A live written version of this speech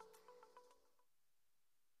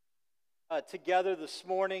together this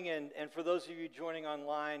morning, and for those of you joining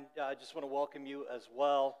online, I just want to welcome you as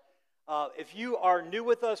well. If you are new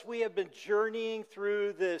with us, we have been journeying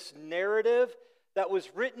through this narrative that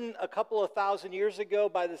was written a couple of thousand years ago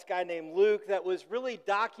by this guy named Luke that was really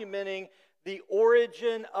documenting the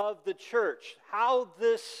origin of the church, how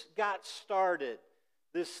this got started,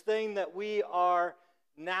 this thing that we are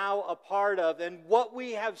now a part of. And what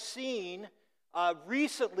we have seen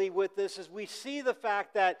recently with this is we see the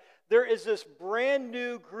fact that there is this brand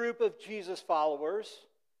new group of Jesus followers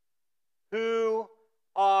who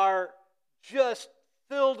are just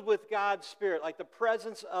filled with God's Spirit, like the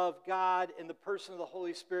presence of God in the person of the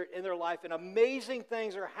Holy Spirit in their life. And amazing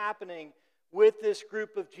things are happening with this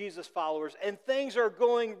group of Jesus followers. And things are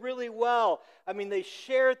going really well. I mean, they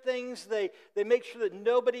share things. They make sure that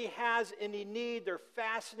nobody has any need. They're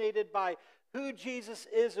fascinated by who Jesus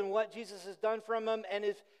is and what Jesus has done for them. And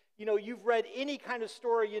if you've read any kind of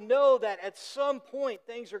story, you know that at some point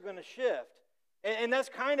things are going to shift. And that's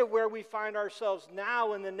kind of where we find ourselves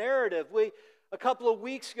now in the narrative. A couple of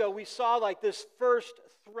weeks ago, we saw like this first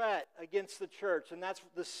threat against the church. And that's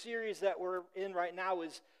the series that we're in right now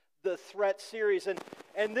is the threat series.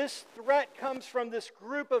 And this threat comes from this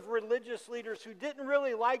group of religious leaders who didn't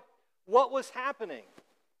really like what was happening.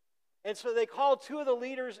 And so they called two of the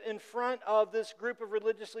leaders in front of this group of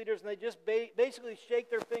religious leaders, and they just basically shake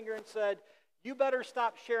their finger and said, "You better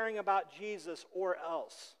stop sharing about Jesus or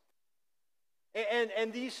else."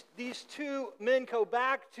 And these two men go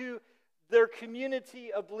back to their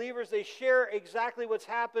community of believers. They share exactly what's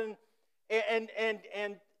happened,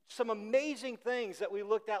 and some amazing things that we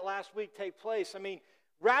looked at last week take place. I mean,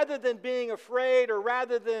 rather than being afraid, or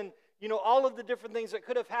rather than all of the different things that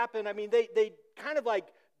could have happened, I mean, they kind of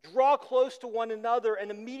like draw close to one another, and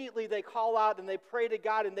immediately they call out and they pray to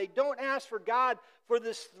God, and they don't ask for God for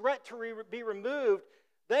this threat to be removed.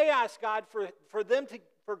 They ask God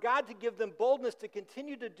for God to give them boldness to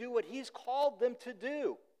continue to do what He's called them to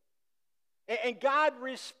do. And God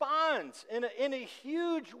responds in a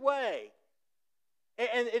huge way.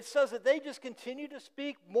 And it says that they just continue to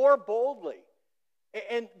speak more boldly.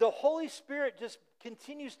 And the Holy Spirit just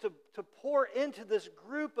continues to pour into this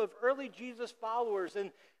group of early Jesus followers.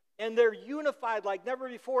 And they're unified like never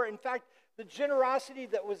before. In fact, the generosity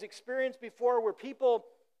that was experienced before, where people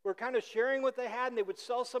were kind of sharing what they had and they would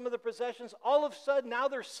sell some of the possessions, all of a sudden now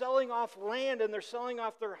they're selling off land and they're selling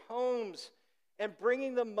off their homes and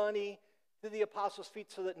bringing the money to the apostles'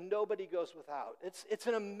 feet so that nobody goes without. It's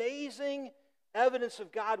an amazing evidence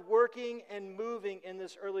of God working and moving in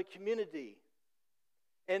this early community.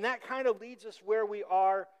 And that kind of leads us where we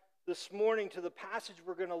are this morning to the passage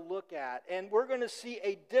we're going to look at. And we're going to see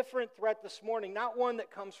a different threat this morning, not one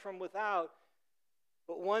that comes from without,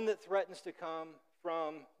 but one that threatens to come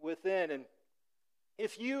from within. And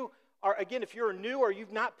if you're new or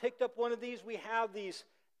you've not picked up one of these, we have these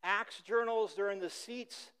Acts journals. They're in the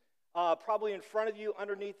seats, probably in front of you,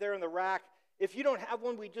 underneath there in the rack. If you don't have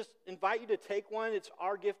one, we just invite you to take one. It's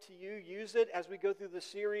our gift to you. Use it as we go through the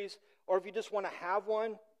series. Or if you just want to have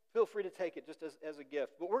one, feel free to take it just as a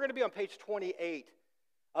gift. But we're going to be on page 28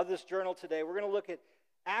 of this journal today. We're going to look at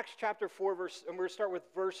Acts chapter 4, and we're going to start with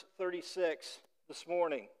verse 36 this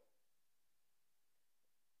morning.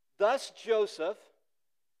 Thus Joseph,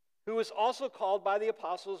 who was also called by the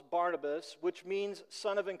apostles Barnabas, which means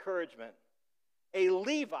son of encouragement, a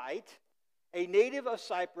Levite, a native of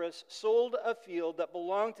Cyprus, sold a field that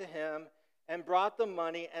belonged to him and brought the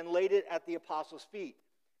money and laid it at the apostles' feet.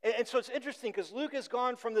 And so it's interesting because Luke has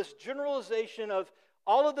gone from this generalization of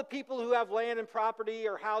all of the people who have land and property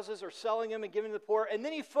or houses are selling them and giving to the poor, and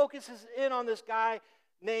then he focuses in on this guy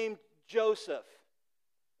named Joseph,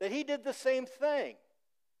 that he did the same thing.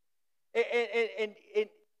 And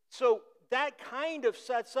so that kind of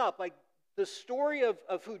sets up, like the story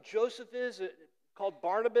of who Joseph is, called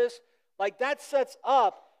Barnabas, like that sets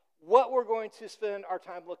up what we're going to spend our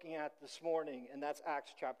time looking at this morning, and that's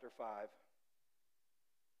Acts chapter 5.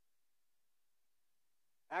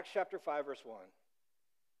 Acts chapter 5, verse 1.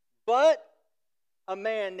 But a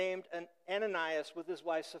man named Ananias with his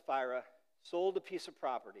wife Sapphira sold a piece of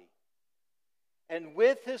property. And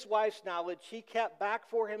with his wife's knowledge, he kept back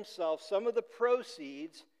for himself some of the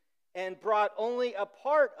proceeds and brought only a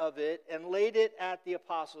part of it and laid it at the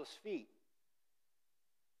apostles' feet.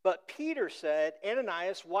 But Peter said,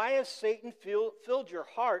 Ananias, why has Satan filled your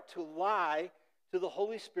heart to lie to the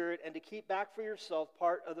Holy Spirit and to keep back for yourself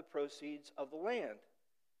part of the proceeds of the land?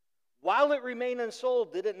 While it remained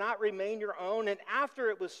unsold, did it not remain your own? And after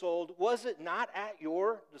it was sold, was it not at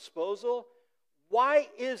your disposal? Why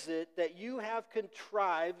is it that you have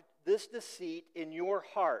contrived this deceit in your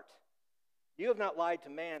heart? You have not lied to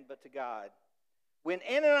man, but to God." When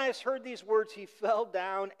Ananias heard these words, he fell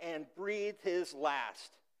down and breathed his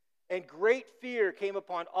last. And great fear came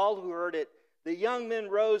upon all who heard it. The young men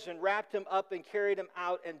rose and wrapped him up and carried him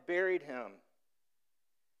out and buried him.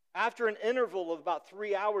 After an interval of about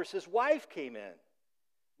 3 hours, his wife came in,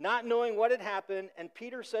 not knowing what had happened, and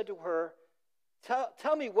Peter said to her,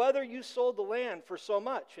 Tell me whether you sold the land for so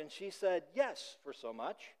much. And she said, "Yes, for so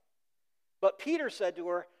much." But Peter said to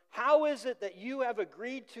her, "How is it that you have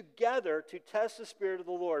agreed together to test the Spirit of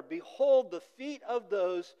the Lord? Behold, the feet of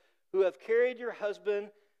those who have carried your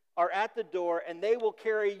husband are at the door, and they will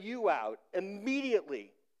carry you out."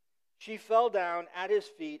 Immediately, she fell down at his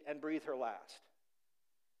feet and breathed her last.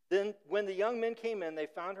 Then, when the young men came in, they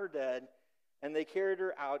found her dead, and they carried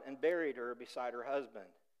her out and buried her beside her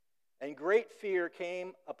husband. And great fear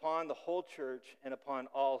came upon the whole church and upon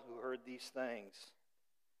all who heard these things.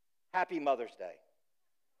 Happy Mother's Day.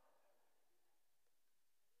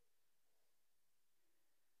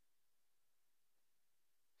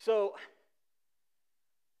 So,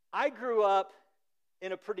 I grew up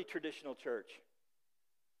in a pretty traditional church.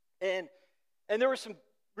 And there were some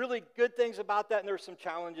really good things about that, and there were some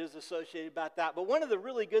challenges associated about that. But one of the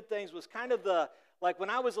really good things was kind of like when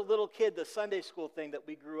I was a little kid, the Sunday school thing that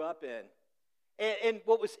we grew up in. And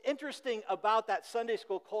what was interesting about that Sunday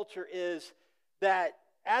school culture is that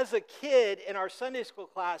as a kid in our Sunday school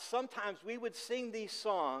class, sometimes we would sing these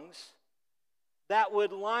songs that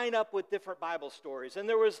would line up with different Bible stories. And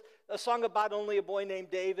there was a song about only a boy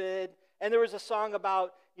named David, and there was a song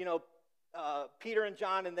about, Peter and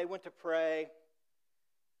John, and they went to pray.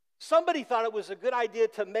 Somebody thought it was a good idea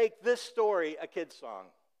to make this story a kid's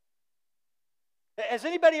song. Has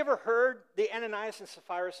anybody ever heard the Ananias and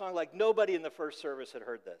Sapphira song? Like, nobody in the first service had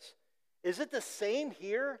heard this. Is it the same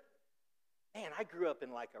here? Man, I grew up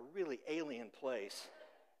in like a really alien place.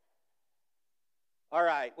 All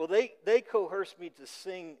right, well, they coerced me to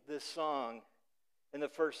sing this song in the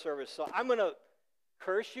first service. So I'm going to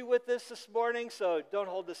curse you with this morning, so don't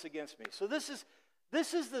hold this against me. So this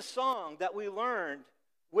is the song that we learned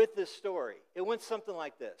with this story. It went something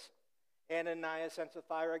like this. Ananias and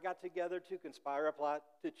Sapphira got together to conspire a plot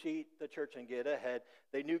to cheat the church and get ahead.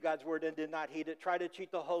 They knew God's word and did not heed it. Tried to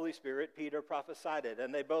cheat the Holy Spirit. Peter prophesied it,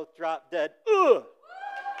 and they both dropped dead. Ugh!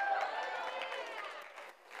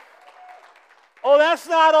 Oh, that's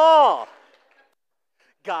not all.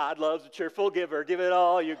 God loves a cheerful giver. Give it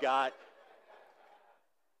all you got.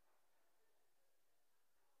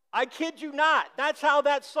 I kid you not. That's how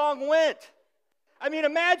that song went. I mean,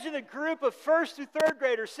 imagine a group of first through third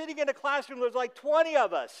graders sitting in a classroom. There's like 20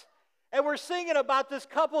 of us. And we're singing about this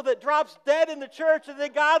couple that drops dead in the church and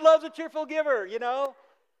that God loves a cheerful giver,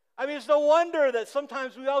 I mean, it's no wonder that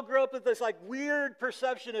sometimes we all grow up with this like weird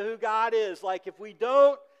perception of who God is. Like if we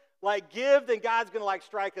don't give, then God's going to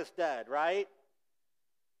strike us dead, right?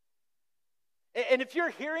 And if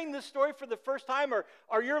you're hearing this story for the first time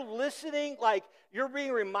or you're listening, you're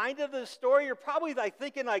being reminded of this story, you're probably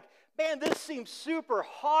thinking man, this seems super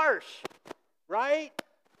harsh, right?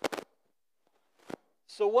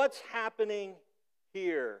 So what's happening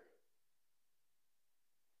here?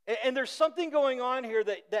 And there's something going on here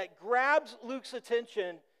that grabs Luke's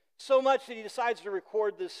attention so much that he decides to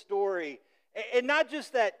record this story. And not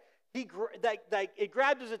just that it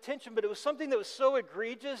grabbed his attention, but it was something that was so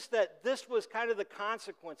egregious that this was kind of the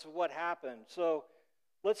consequence of what happened. So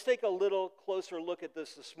let's take a little closer look at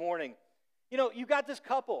this morning. You got this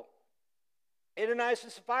couple, Ananias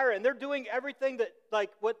and Sapphira, and they're doing everything that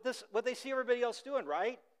what they see everybody else doing,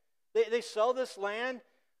 right? They sell this land.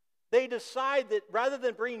 They decide that rather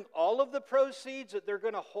than bringing all of the proceeds, that they're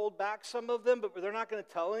going to hold back some of them, but they're not going to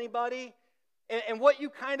tell anybody. And what you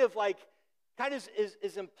kind of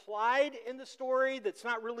is implied in the story that's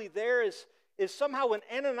not really there is somehow when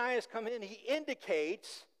Ananias comes in, he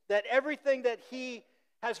indicates that everything that he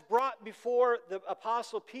has brought before the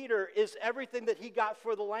Apostle Peter is everything that he got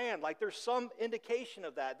for the land. There's some indication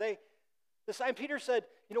of that. Peter said,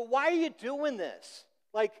 why are you doing this?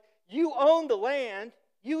 You own the land,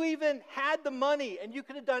 you even had the money, and you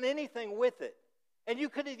could have done anything with it. And you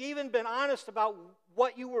could have even been honest about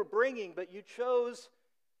what you were bringing, but you chose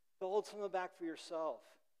to hold some of it back for yourself.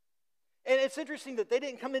 And it's interesting that they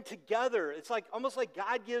didn't come in together. It's almost like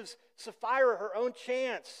God gives Sapphira her own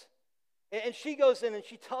chance. And she goes in and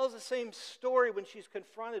she tells the same story when she's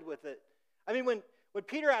confronted with it. I mean, when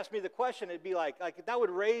Peter asked me the question, it'd be like that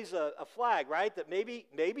would raise a flag, right? That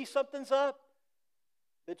maybe something's up.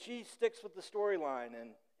 But she sticks with the storyline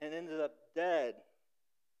and ended up dead.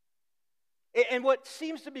 And what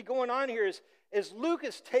seems to be going on here is Luke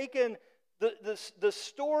has taken the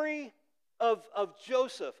story of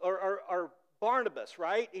Joseph, or Barnabas,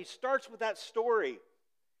 right? He starts with that story.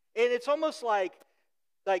 And it's almost like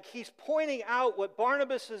he's pointing out what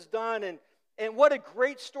Barnabas has done and what a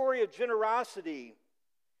great story of generosity.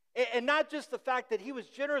 And not just the fact that he was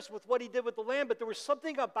generous with what he did with the land, but there was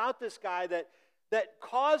something about this guy that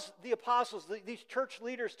caused the apostles, these church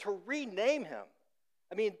leaders, to rename him.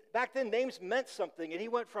 I mean, back then names meant something, and he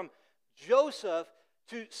went from Joseph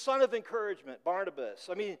to son of encouragement, Barnabas.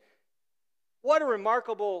 I mean, what a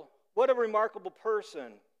remarkable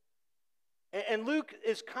person. And Luke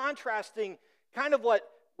is contrasting kind of what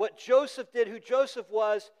Joseph did, who Joseph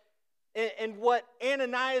was, and what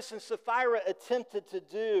Ananias and Sapphira attempted to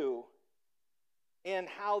do, and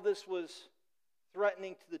how this was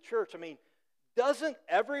threatening to the church. I mean, doesn't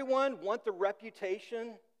everyone want the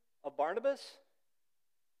reputation of Barnabas?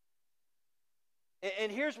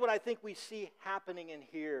 And here's what I think we see happening in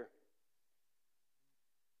here.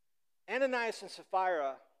 Ananias and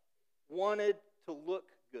Sapphira wanted to look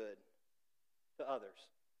good to others.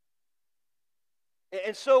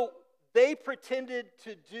 And so they pretended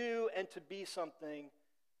to do and to be something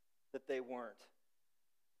that they weren't.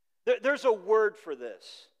 There's a word for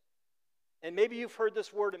this. And maybe you've heard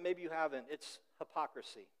this word and maybe you haven't. It's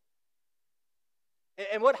hypocrisy.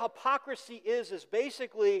 And what hypocrisy is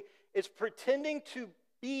basically it's pretending to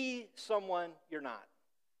be someone you're not.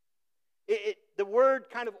 The word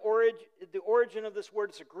kind of the origin of this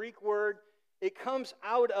word is a Greek word. It comes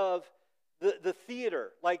out of the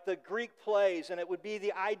theater, like the Greek plays, and it would be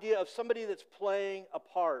the idea of somebody that's playing a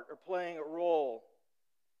part or playing a role.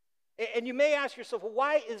 And you may ask yourself, well,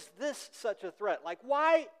 why is this such a threat? Like,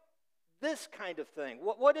 why this kind of thing?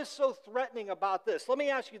 What is so threatening about this? Let me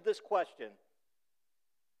ask you this question.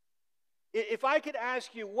 If I could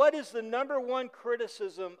ask you, what is the number one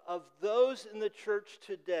criticism of those in the church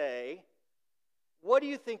today, what do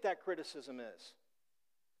you think that criticism is?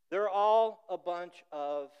 They're all a bunch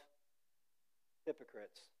of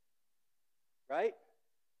hypocrites, right?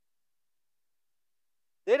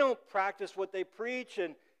 They don't practice what they preach,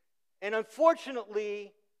 and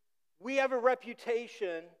unfortunately, we have a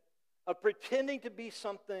reputation of pretending to be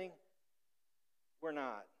something we're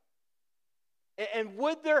not. And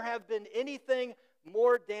would there have been anything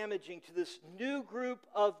more damaging to this new group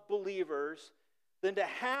of believers than to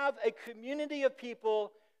have a community of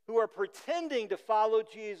people who are pretending to follow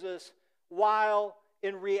Jesus while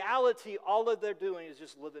in reality all that they're doing is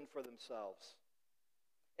just living for themselves?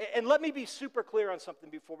 And let me be super clear on something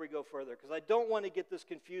before we go further, because I don't want to get this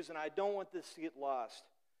confused and I don't want this to get lost.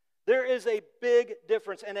 There is a big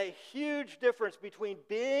difference and a huge difference between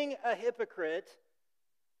being a hypocrite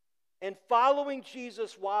and following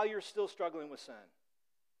Jesus while you're still struggling with sin.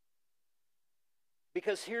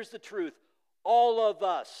 Because here's the truth. All of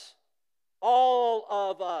us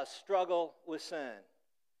struggle with sin.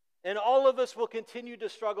 And all of us will continue to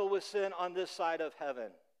struggle with sin on this side of heaven.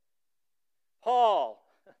 Paul,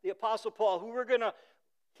 the Apostle Paul, who we're going to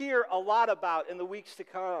hear a lot about in the weeks to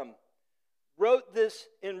come, wrote this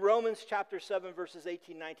in Romans chapter 7, verses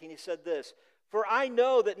 18, 19. He said this, "For I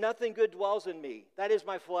know that nothing good dwells in me, that is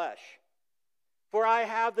my flesh. For I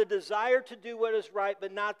have the desire to do what is right,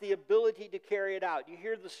 but not the ability to carry it out." You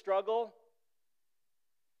hear the struggle?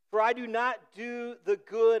 "For I do not do the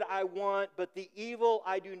good I want, but the evil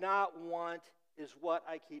I do not want is what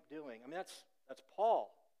I keep doing." I mean, that's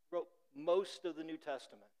Paul. Wrote most of the New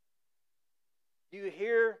Testament. Do you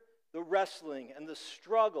hear the wrestling and the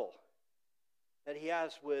struggle that he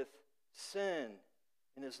has with sin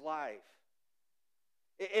in his life?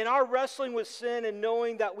 In our wrestling with sin and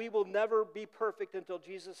knowing that we will never be perfect until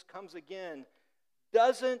Jesus comes again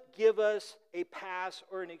doesn't give us a pass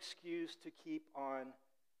or an excuse to keep on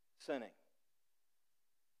sinning.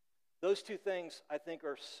 Those two things, I think,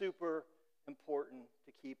 are super important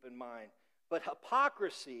to keep in mind. But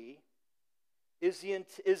hypocrisy is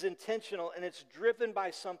intentional, and it's driven by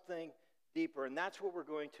something deeper, and that's what we're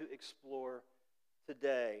going to explore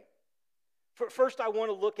today. First, I want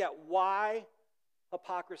to look at why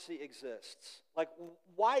hypocrisy exists. Like,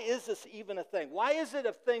 why is this even a thing? Why is it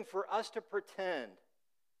a thing for us to pretend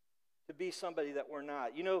to be somebody that we're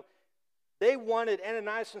not? You know, they wanted,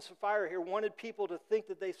 Ananias and Sapphira here wanted people to think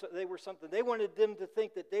that they were something. They wanted them to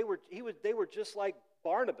think that they were just like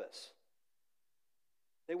Barnabas.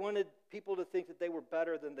 They wanted people to think that they were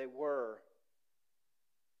better than they were.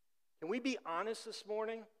 Can we be honest this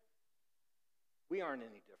morning? We aren't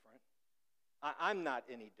any different. I'm not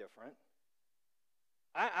any different.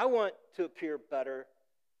 I want to appear better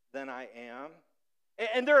than I am.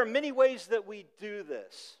 And there are many ways that we do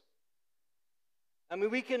this. I mean,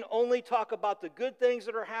 we can only talk about the good things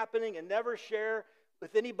that are happening and never share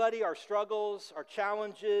with anybody our struggles, our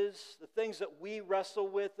challenges, the things that we wrestle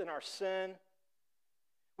with in our sin.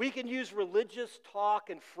 We can use religious talk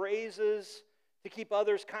and phrases to keep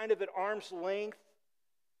others kind of at arm's length.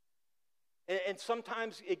 And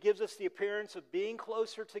sometimes it gives us the appearance of being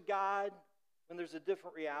closer to God when there's a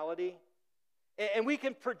different reality. And we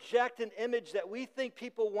can project an image that we think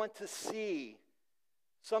people want to see,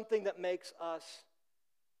 something that makes us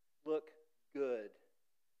look good.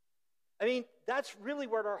 I mean, that's really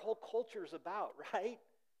what our whole culture is about, right?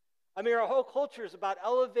 I mean, our whole culture is about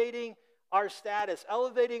elevating our status,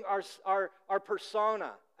 elevating our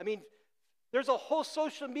persona. I mean, there's a whole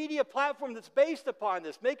social media platform that's based upon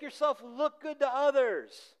this. Make yourself look good to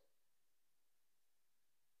others.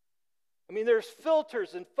 I mean, there's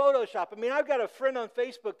filters in Photoshop. I mean, I've got a friend on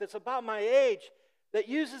Facebook that's about my age that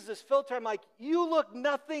uses this filter. I'm like, you look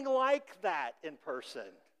nothing like that in person.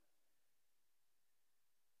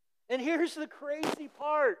 And here's the crazy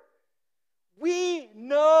part. We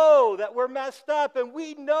know that we're messed up, and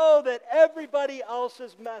we know that everybody else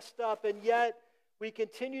is messed up, and yet we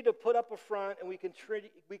continue to put up a front, and we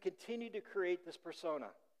continue to create this persona.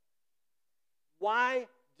 Why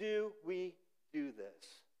do we do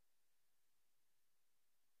this?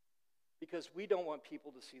 Because we don't want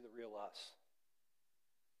people to see the real us.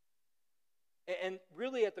 And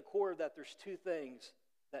really at the core of that, there's two things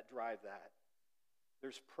that drive that.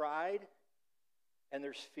 There's pride and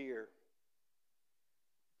there's fear.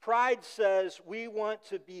 Pride says we want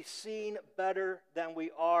to be seen better than we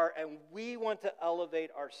are, and we want to elevate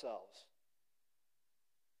ourselves.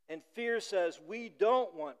 And fear says we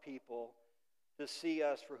don't want people to see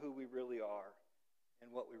us for who we really are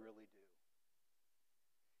and what we really do.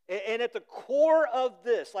 And at the core of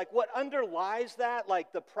this, like what underlies that,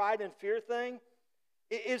 like the pride and fear thing,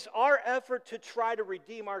 is our effort to try to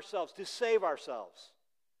redeem ourselves, to save ourselves.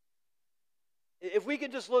 If we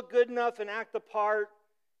could just look good enough and act the part,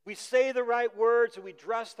 we say the right words, and we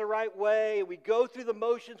dress the right way, and we go through the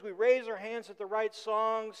motions, we raise our hands at the right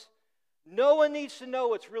songs, no one needs to know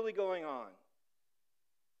what's really going on.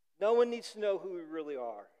 No one needs to know who we really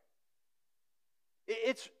are.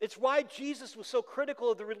 It's why Jesus was so critical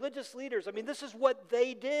of the religious leaders. I mean, this is what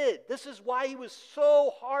they did. This is why he was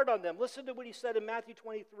so hard on them. Listen to what he said in Matthew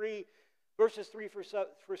 23, verses 3 through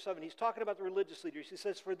 7. He's talking about the religious leaders. He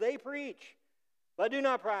says, "For they preach, but do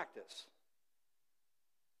not practice.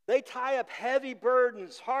 They tie up heavy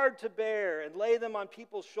burdens, hard to bear, and lay them on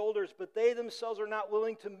people's shoulders, but they themselves are not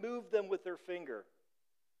willing to move them with their finger.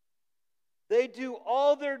 They do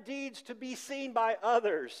all their deeds to be seen by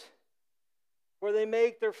others, where they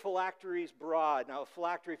make their phylacteries broad." Now, a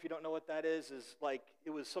phylactery, if you don't know what that is like, it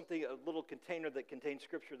was something, a little container that contained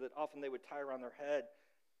scripture that often they would tie around their head.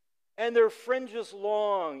 "And their fringes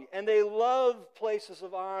long, and they love places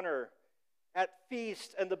of honor at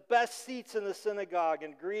feasts and the best seats in the synagogue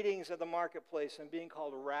and greetings at the marketplace and being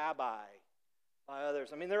called rabbi by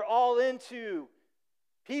others." I mean, they're all into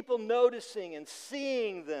people noticing and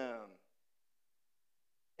seeing them.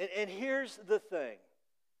 And here's the thing.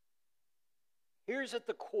 Here's at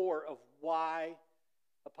the core of why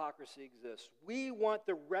hypocrisy exists. We want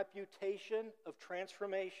the reputation of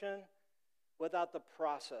transformation without the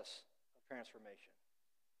process of transformation.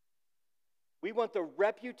 We want the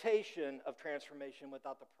reputation of transformation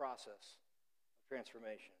without the process of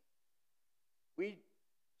transformation.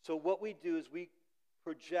 So what we do is we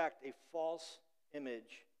project a false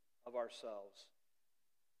image of ourselves.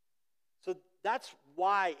 So that's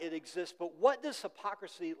why it exists. But what does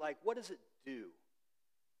hypocrisy, what does it do?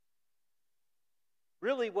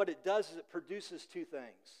 Really what it does is it produces two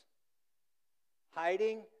things: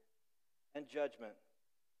 hiding and judgment.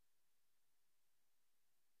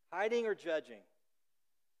 Hiding or judging.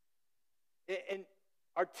 And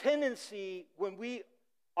our tendency when we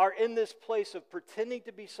are in this place of pretending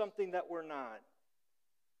to be something that we're not,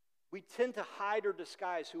 we tend to hide or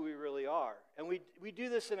disguise who we really are. And we do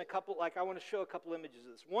this in a couple, I want to show a couple images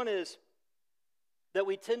of this. One is that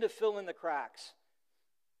we tend to fill in the cracks.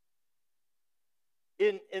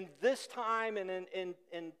 In this time and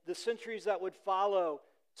in the centuries that would follow,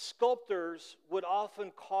 sculptors would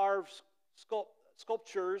often carve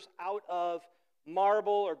sculptures out of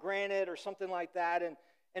marble or granite or something like that.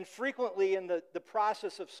 And frequently in the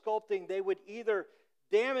process of sculpting, they would either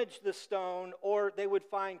damage the stone or they would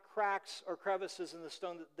find cracks or crevices in the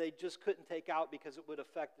stone that they just couldn't take out because it would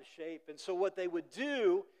affect the shape. And so what they would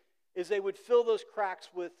do is they would fill those cracks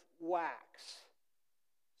with wax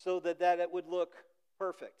so that it would look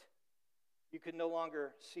perfect. You could no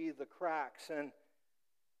longer see the cracks. And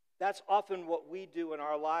that's often what we do in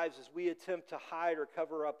our lives, is we attempt to hide or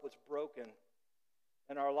cover up what's broken.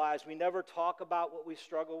 in our lives. We never talk about what we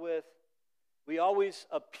struggle with. We always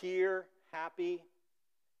appear happy.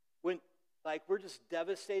 When, like, we're just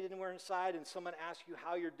devastated and we're inside and someone asks you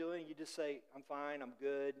how you're doing, you just say, I'm fine, I'm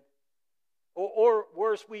good. Or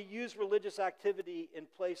worse, we use religious activity in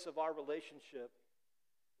place of our relationship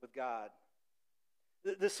with God.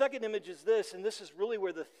 The second image is this, and this is really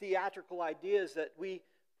where the theatrical idea is, that we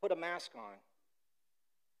put a mask on.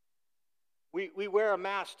 We wear a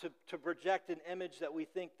mask to project an image that we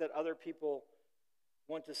think that other people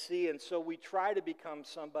want to see, and so we try to become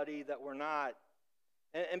somebody that we're not.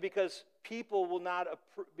 And because people will not,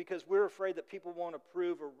 because we're afraid that people won't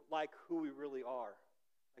approve or like who we really are,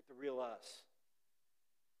 like the real us.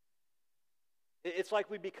 It's like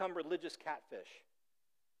we become religious catfish.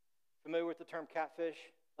 Familiar with the term catfish?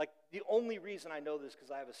 Like, the only reason I know this is because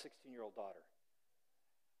I have a 16-year-old daughter.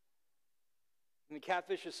 And the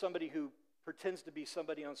catfish is somebody who pretends to be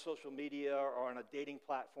somebody on social media or on a dating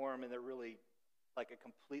platform, and they're really like a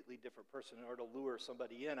completely different person in order to lure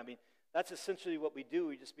somebody in. I mean, that's essentially what we do.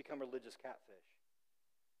 We just become religious catfish.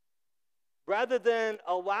 Rather than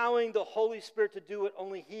allowing the Holy Spirit to do what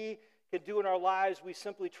only He can do in our lives, we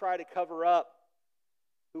simply try to cover up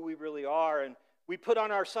who we really are. And we put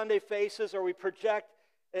on our Sunday faces, or we project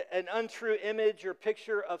an untrue image or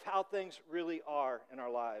picture of how things really are in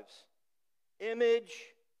our lives. Image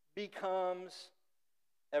becomes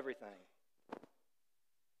everything.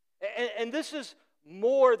 And this is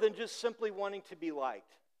more than just simply wanting to be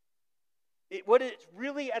liked. What it's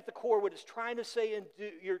really at the core, what it's trying to say and do,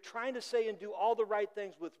 you're trying to say and do all the right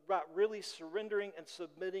things without really surrendering and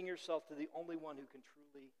submitting yourself to the only one who can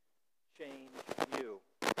truly change you.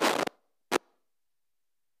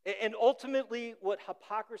 And ultimately, what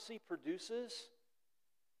hypocrisy produces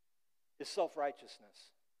is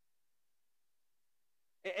self-righteousness.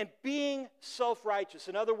 And being self-righteous,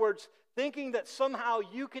 in other words, thinking that somehow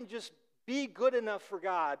you can just be good enough for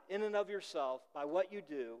God in and of yourself by what you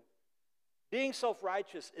do, being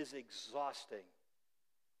self-righteous is exhausting.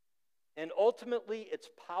 And ultimately, it's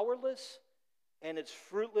powerless and it's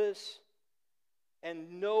fruitless,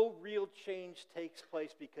 and no real change takes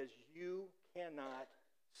place because you cannot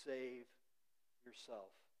save yourself.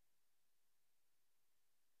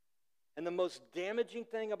 And the most damaging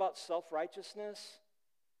thing about self-righteousness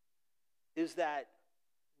is that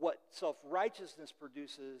what self-righteousness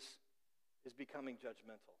produces is becoming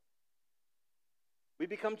judgmental. We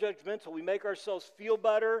become judgmental. We make ourselves feel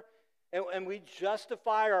better, and we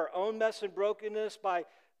justify our own mess and brokenness by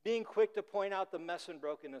being quick to point out the mess and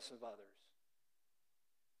brokenness of others.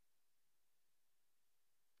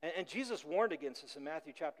 And Jesus warned against this in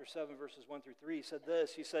Matthew chapter 7, verses 1 through 3. He said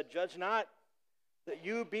this, he said, "Judge not, that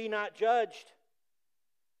you be not judged.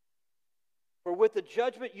 For with the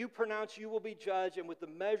judgment you pronounce, you will be judged, and with the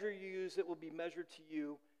measure you use, it will be measured to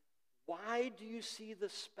you. Why do you see the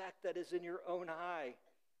speck that is in your own eye?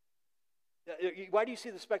 Why do you see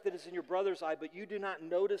the speck that is in your brother's eye, but you do not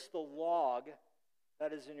notice the log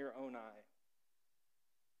that is in your own eye?"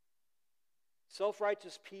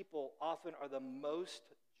 Self-righteous people often are the most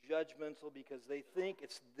judgmental because they think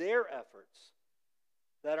it's their efforts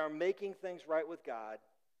that are making things right with God,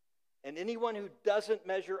 and anyone who doesn't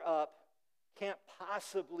measure up can't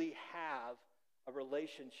possibly have a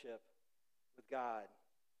relationship with God.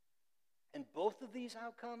 And both of these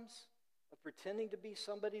outcomes of pretending to be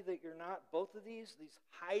somebody that you're not, both of these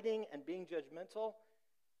hiding and being judgmental,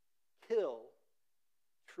 kill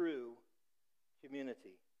true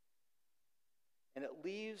community. And it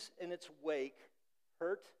leaves in its wake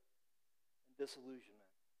hurt and disillusionment.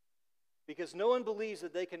 Because no one believes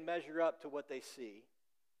that they can measure up to what they see,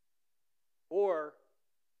 or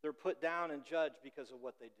they're put down and judged because of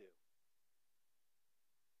what they do.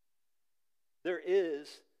 There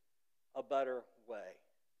is a better way.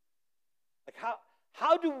 Like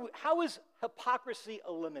how is hypocrisy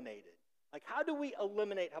eliminated? Like, how do we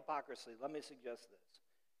eliminate hypocrisy? Let me suggest this.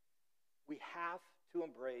 We have to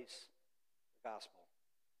embrace the gospel.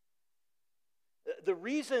 The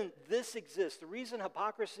reason this exists, the reason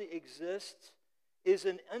hypocrisy exists, is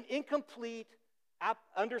an incomplete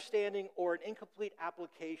understanding or an incomplete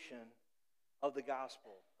application of the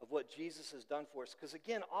gospel, of what Jesus has done for us. Because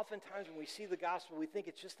again, oftentimes when we see the gospel, we think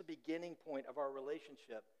it's just the beginning point of our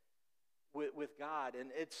relationship with God.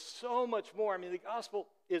 And it's so much more. I mean, the gospel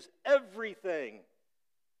is everything.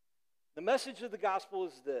 The message of the gospel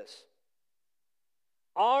is this: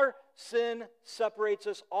 our sin separates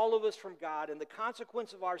us, all of us, from God, and the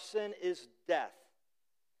consequence of our sin is death.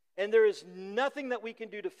 And there is nothing that we can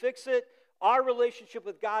do to fix it. Our relationship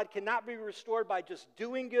with God cannot be restored by just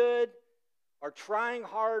doing good or trying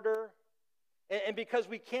harder. And because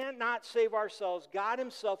we cannot save ourselves, God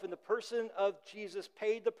himself, in the person of Jesus,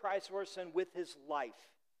 paid the price of our sin with his life,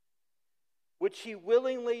 which he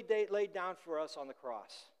willingly laid down for us on the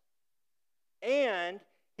cross. And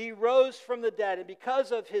he rose from the dead. And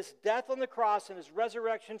because of his death on the cross and his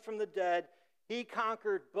resurrection from the dead, he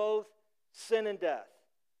conquered both sin and death.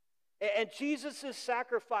 And Jesus'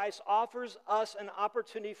 sacrifice offers us an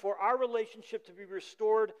opportunity for our relationship to be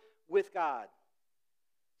restored with God,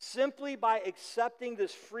 simply by accepting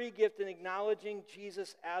this free gift and acknowledging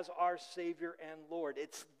Jesus as our Savior and Lord.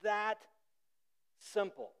 It's that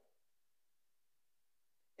simple.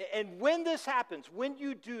 And when this happens, when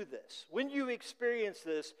you do this, when you experience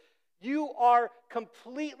this, you are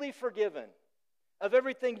completely forgiven of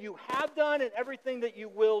everything you have done and everything that you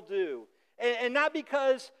will do. And not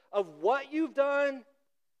because of what you've done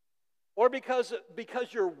or because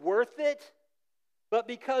you're worth it, but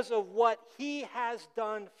because of what he has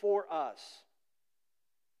done for us.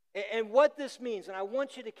 And what this means, and I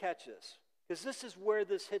want you to catch this, because this is where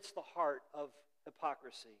this hits the heart of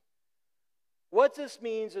hypocrisy. What this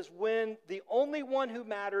means is when the only one who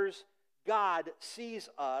matters, God, sees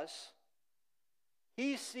us,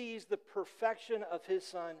 he sees the perfection of his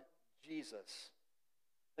son, Jesus.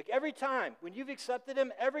 Like every time, when you've accepted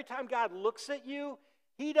him, every time God looks at you,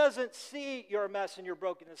 he doesn't see your mess and your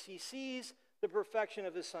brokenness. He sees the perfection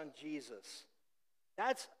of his son, Jesus.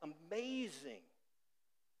 That's amazing.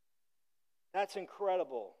 That's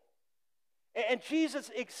incredible. And Jesus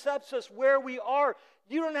accepts us where we are.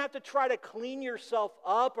 You don't have to try to clean yourself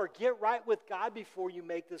up or get right with God before you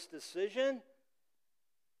make this decision.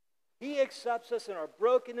 He accepts us in our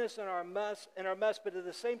brokenness and our mess, but at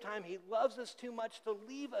the same time, he loves us too much to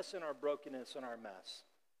leave us in our brokenness and our mess.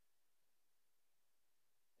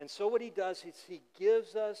 And so what he does is he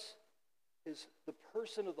gives us the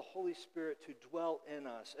person of the Holy Spirit to dwell in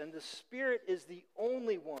us. And the Spirit is the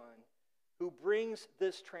only one who brings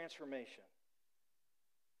this transformation.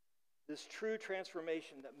 This true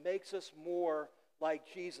transformation that makes us more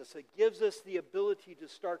like Jesus. It gives us the ability to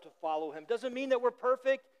start to follow him. Doesn't mean that we're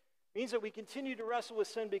perfect. It means that we continue to wrestle with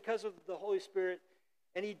sin because of the Holy Spirit.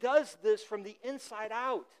 And he does this from the inside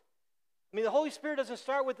out. I mean, the Holy Spirit doesn't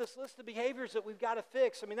start with this list of behaviors that we've got to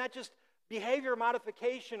fix. I mean, not just behavior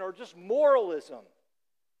modification or just moralism.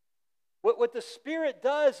 What the Spirit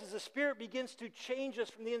does is the Spirit begins to change us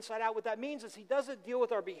from the inside out. What that means is he doesn't deal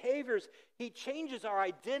with our behaviors. He changes our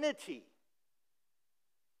identity.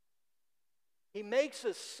 He makes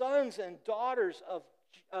us sons and daughters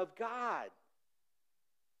of God.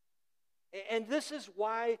 And this is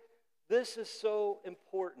why this is so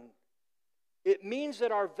important. It means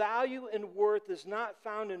that our value and worth is not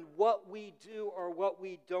found in what we do or what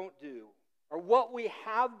we don't do, or what we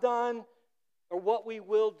have done or what we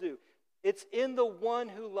will do. It's in the one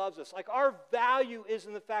who loves us. Like our value is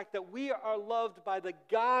in the fact that we are loved by the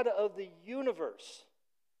God of the universe.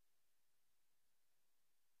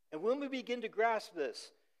 And when we begin to grasp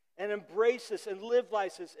this and embrace this and live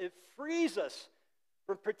like this, it frees us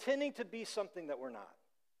from pretending to be something that we're not.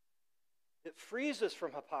 It frees us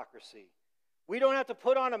from hypocrisy. We don't have to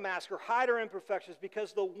put on a mask or hide our imperfections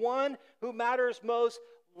because the one who matters most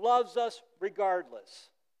loves us regardless.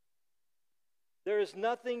 There is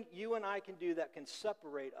nothing you and I can do that can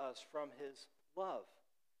separate us from his love.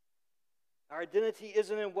 Our identity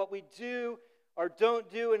isn't in what we do or don't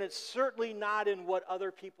do, and it's certainly not in what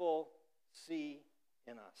other people see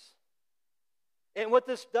in us. And what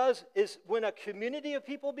this does is when a community of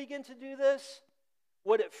people begin to do this,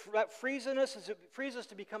 that frees in us is it frees us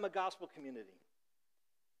to become a gospel community.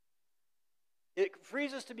 It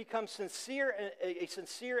frees us to become a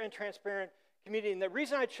sincere and transparent community. And the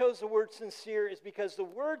reason I chose the word sincere is because the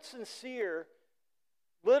word sincere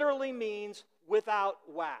literally means without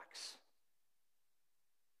wax.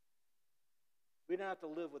 We don't have to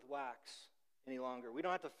live with wax any longer. We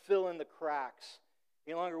don't have to fill in the cracks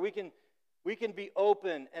any longer. We can be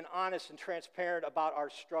open and honest and transparent about our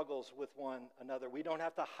struggles with one another. We don't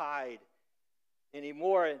have to hide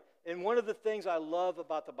anymore. And one of the things I love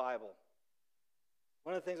about the Bible,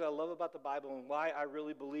 and why I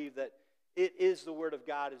really believe that it is the Word of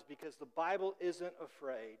God, is because the Bible isn't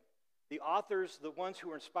afraid. The authors, the ones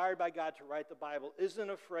who are inspired by God to write the Bible, isn't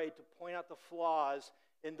afraid to point out the flaws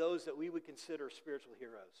in those that we would consider spiritual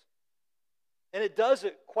heroes. And it does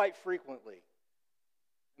it quite frequently.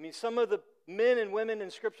 I mean, some of the men and women in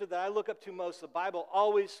Scripture that I look up to most, the Bible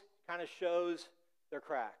always kind of shows their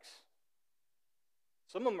cracks.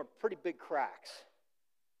 Some of them are pretty big cracks.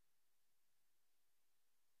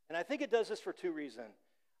 And I think it does this for two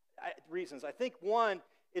reasons. I think, one,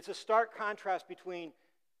 it's a stark contrast between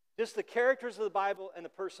Just the characters of the Bible and the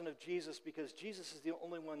person of Jesus, because Jesus is the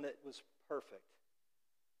only one that was perfect.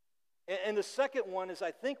 And the second one is,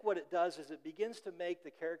 I think what it does is it begins to make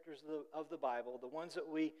the characters of the Bible, the ones that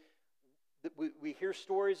we hear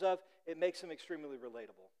stories of, it makes them extremely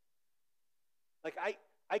relatable. Like,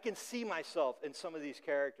 I can see myself in some of these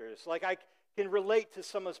characters. Like, I can relate to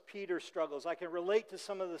some of Peter's struggles. I can relate to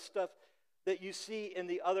some of the stuff that you see in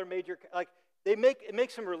the other major, like, it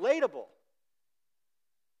makes them relatable.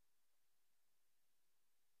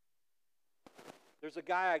 There's a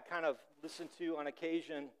guy I kind of listen to on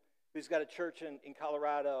occasion who's got a church in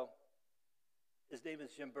Colorado. His name is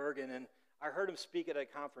Jim Bergen, and I heard him speak at a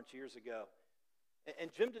conference years ago.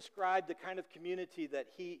 And Jim described the kind of community that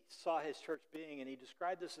he saw his church being, and he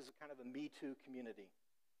described this as a kind of a Me Too community.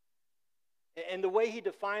 And the way he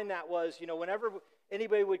defined that was, whenever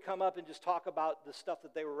anybody would come up and just talk about the stuff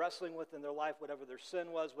that they were wrestling with in their life, whatever their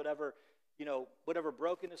sin was, whatever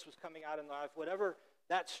brokenness was coming out in their life, whatever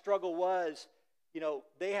that struggle was,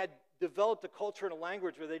 they had developed a culture and a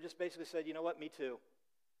language where they just basically said, you know what, me too.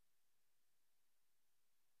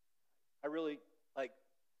 I really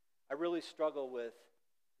struggle with,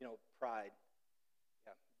 pride.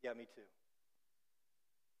 Yeah, me too.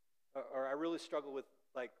 Or I really struggle with,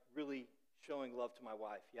 really showing love to my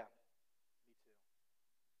wife. Yeah, me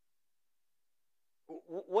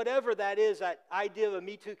too. Whatever that is, that idea of a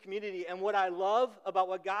Me Too community, and what I love about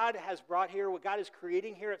what God has brought here, what God is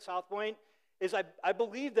creating here at South Point, is I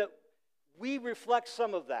believe that we reflect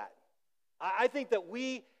some of that. I think that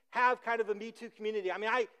we have kind of a Me Too community. I mean,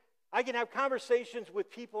 I can have conversations with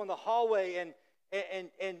people in the hallway, and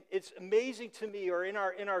it's amazing to me, or in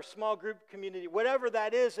our small group community, whatever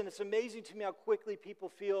that is, and it's amazing to me how quickly people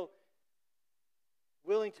feel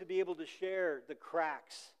willing to be able to share the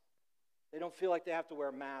cracks. They don't feel like they have to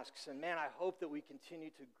wear masks. And man, I hope that we continue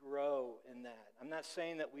to grow in that. I'm not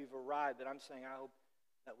saying that we've arrived, but I'm saying I hope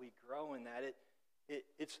that we grow in that.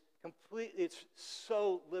 It's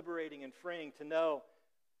so liberating and freeing to know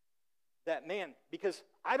that, man, because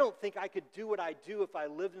I don't think I could do what I do if I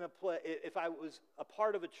lived in if I was a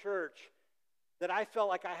part of a church that I felt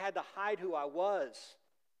like I had to hide who I was.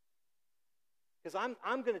 Because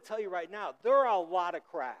I'm going to tell you right now, there are a lot of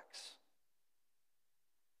cracks.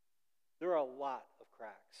 There are a lot of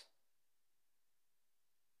cracks.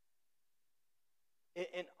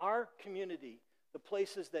 In our community, the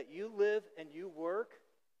places that you live and you work,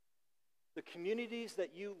 the communities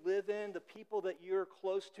that you live in, the people that you're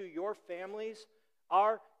close to, your families,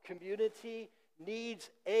 our community needs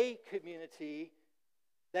a community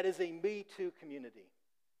that is a Me Too community,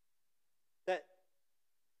 that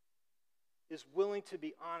is willing to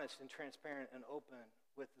be honest and transparent and open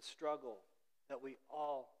with the struggles that we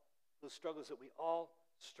all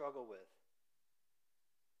struggle with.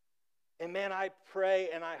 And man, I pray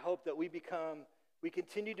and I hope that we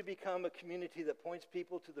continue to become a community that points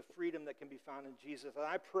people to the freedom that can be found in Jesus. And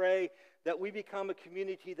I pray that we become a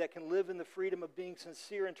community that can live in the freedom of being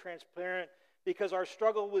sincere and transparent, because our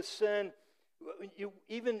struggle with sin,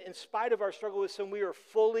 even in spite of our struggle with sin, we are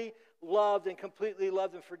fully loved and completely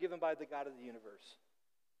loved and forgiven by the God of the universe.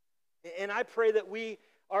 And I pray that we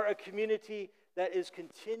are a community that is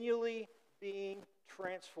continually being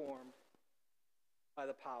transformed by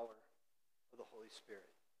the power of the Holy Spirit.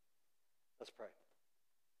 Let's pray.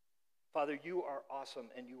 Father, you are awesome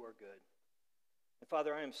and you are good. And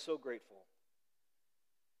Father, I am so grateful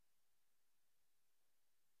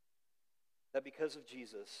that because of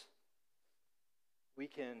Jesus, we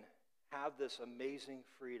can have this amazing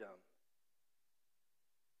freedom,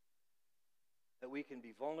 that we can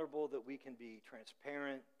be vulnerable, that we can be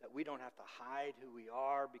transparent, that we don't have to hide who we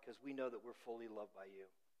are, because we know that we're fully loved by you.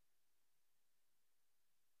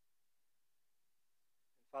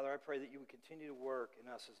 Father, I pray that you would continue to work in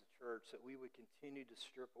us as a church, that we would continue to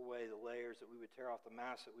strip away the layers, that we would tear off the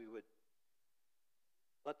mask, that we would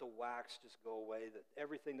let the wax just go away, that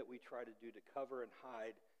everything that we try to do to cover and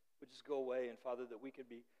hide would just go away, and Father, that we could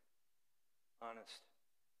be honest.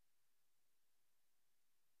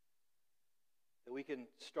 That we can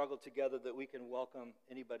struggle together, that we can welcome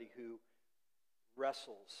anybody who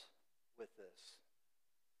wrestles with this.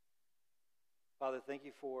 Father, thank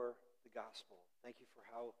you for the gospel. Thank you for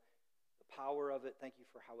how the power of it. Thank you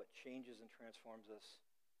for how it changes and transforms us.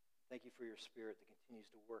 Thank you for your Spirit that continues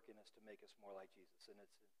to work in us to make us more like Jesus. And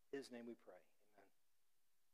it's in his name we pray.